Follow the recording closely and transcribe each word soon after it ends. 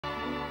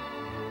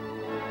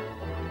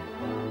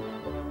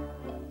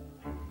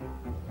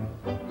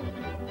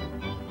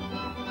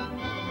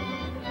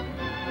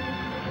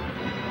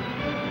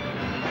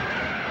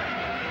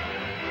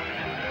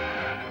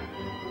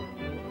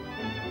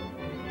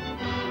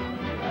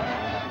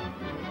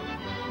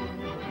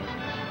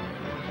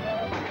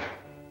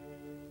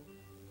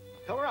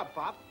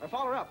off, or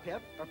follow her up,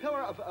 Pip. Or fill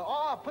her up,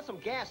 oh, put some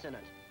gas in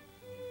it.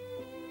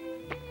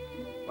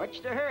 What's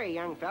the hurry,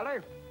 young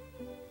feller?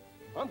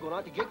 I'm going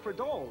out to gig for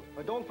dole,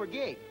 or don't for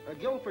gig, or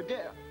gilling for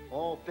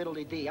oh,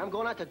 fiddly-dee, I'm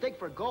going out to dig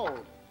for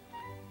gold.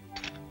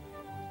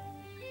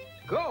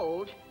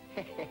 Gold?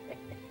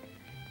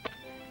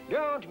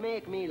 Don't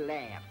make me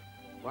laugh.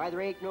 Why,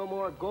 there ain't no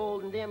more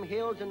gold in them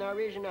hills than there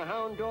is in a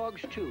hound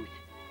dog's tooth.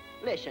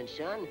 Listen,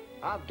 son,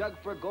 I've dug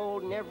for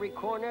gold in every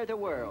corner of the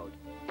world.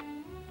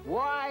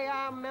 Why,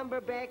 I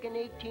remember back in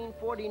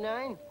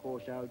 1849, of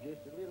course, I was just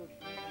a little...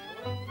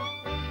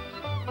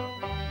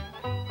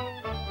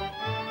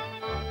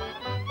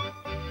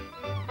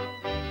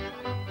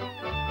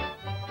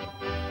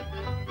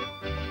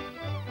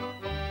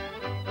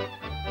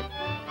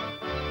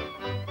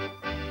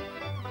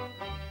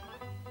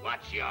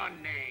 What's your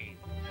name?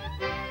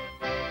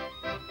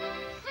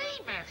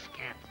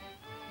 Seabiscuit.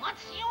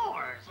 What's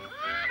yours?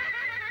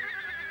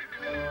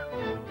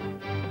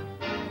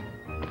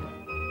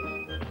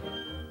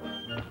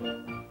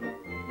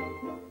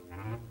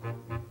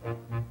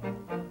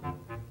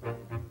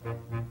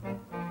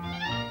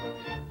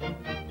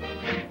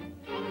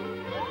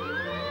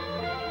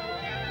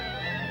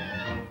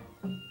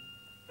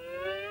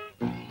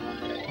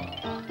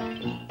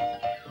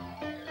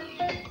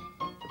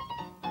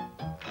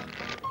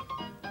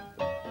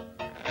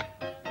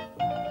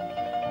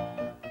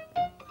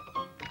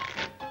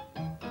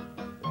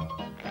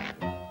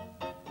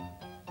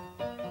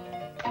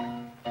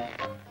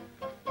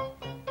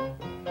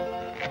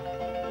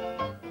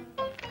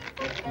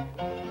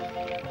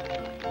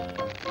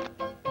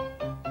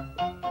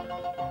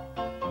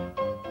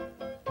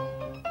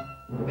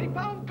 They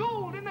found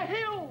gold in the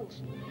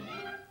hills!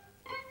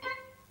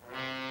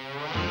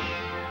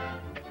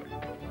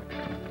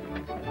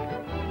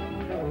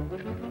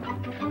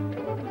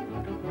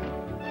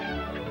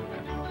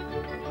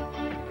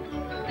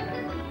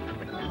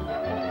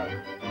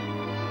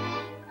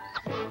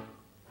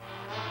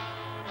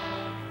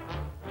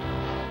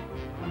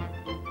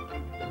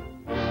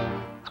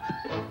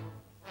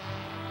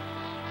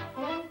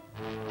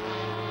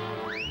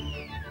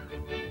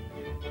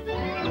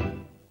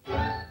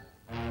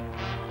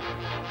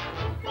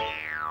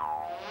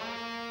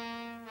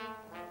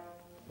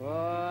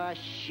 Oh,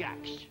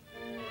 shucks.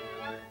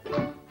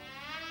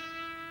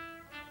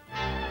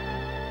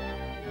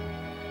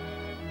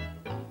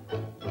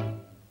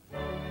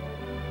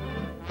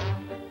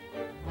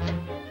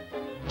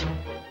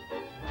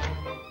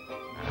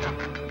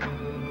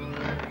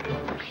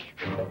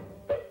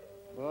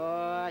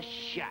 Oh,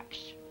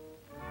 shucks.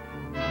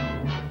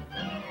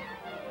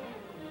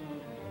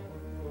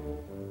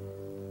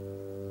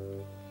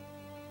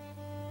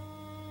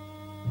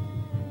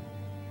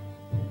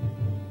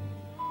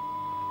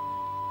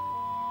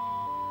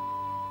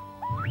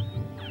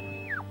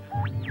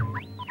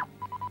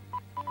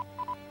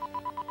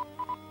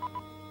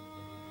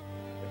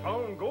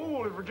 Found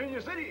gold in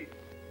Virginia City.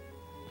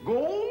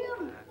 Gold?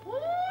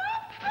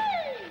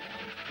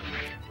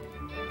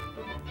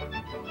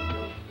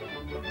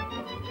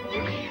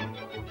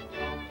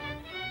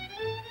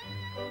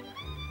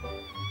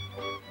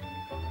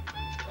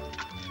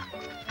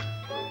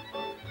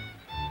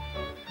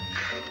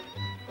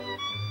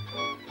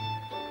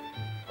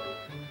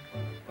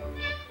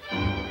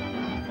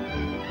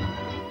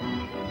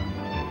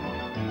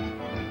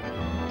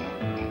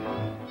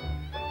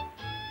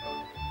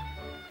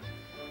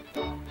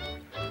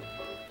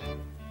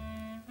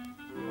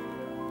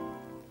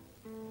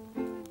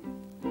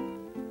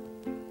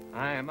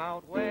 I'm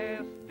out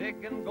west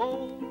digging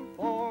gold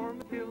for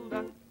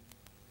Matilda,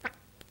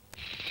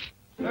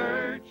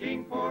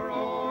 searching for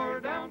ore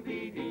down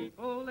beneath.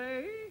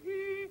 Ole,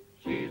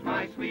 she's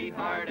my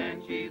sweetheart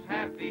and she's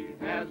happy,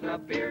 has a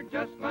beard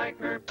just like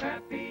her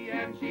pappy,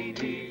 and she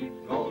needs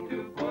gold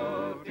to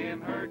put in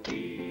her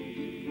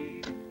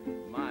teeth.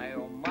 My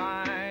oh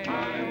my,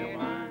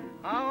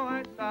 how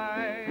I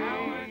sigh,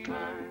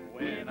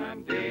 when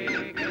I'm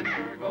digging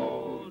for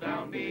gold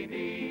down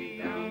beneath.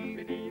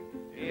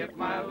 If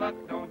my luck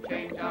don't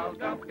change, I'll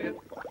dump it,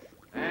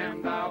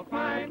 and I'll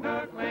find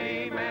a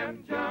claim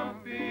and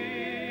jump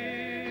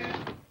in.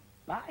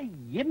 By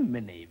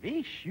Yiminy,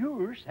 they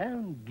sure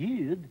sound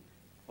good.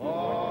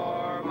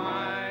 For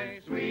my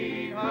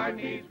sweetheart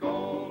needs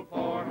gold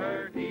for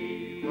her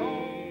teeth.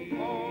 Gold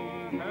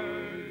for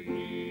her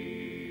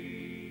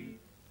teeth.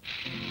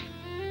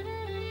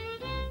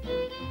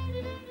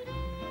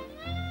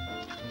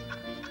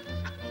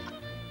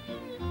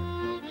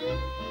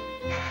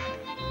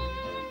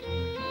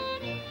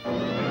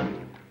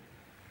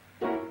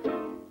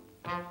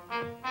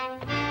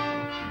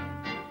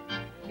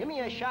 Give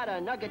me a shot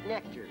of nugget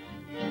nectar.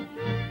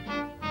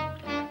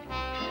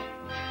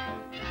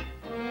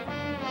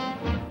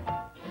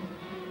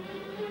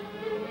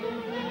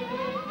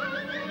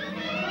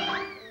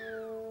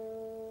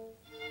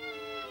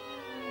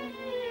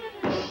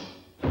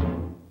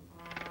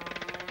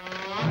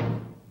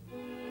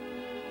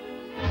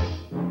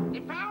 They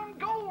found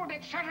gold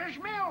at Sutter's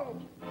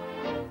Mill.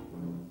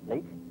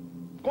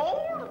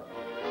 Gold?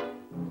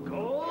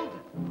 Gold?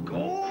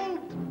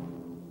 Gold?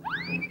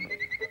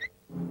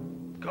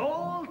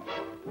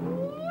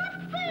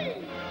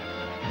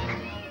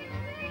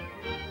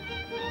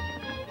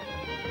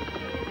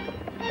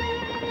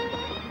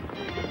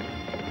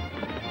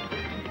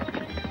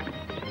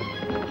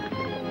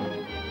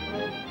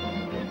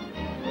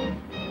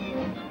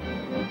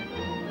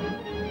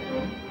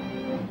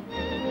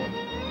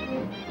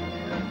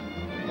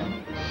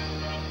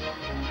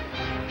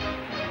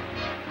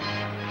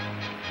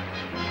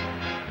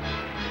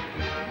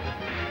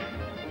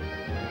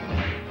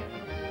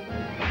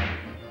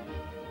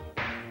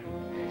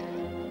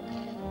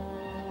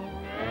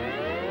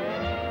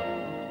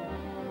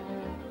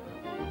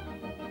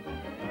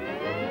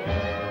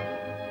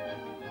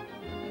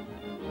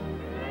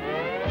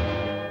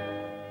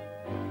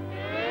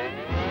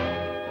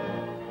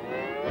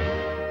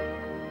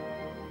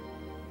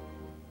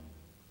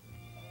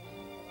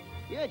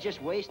 You're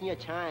just wasting your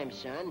time,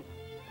 son.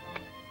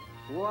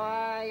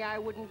 Why, I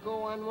wouldn't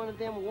go on one of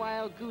them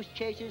wild goose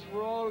chases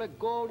for all the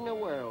gold in the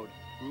world.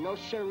 No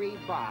siree,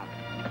 Bob.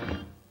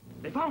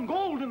 They found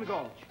gold in the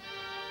gulch.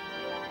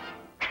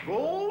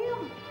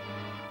 Gold?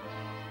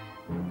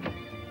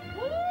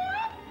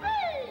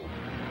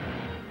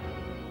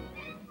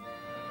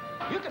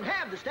 You can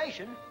have the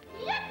station.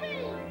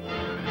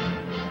 Yippee!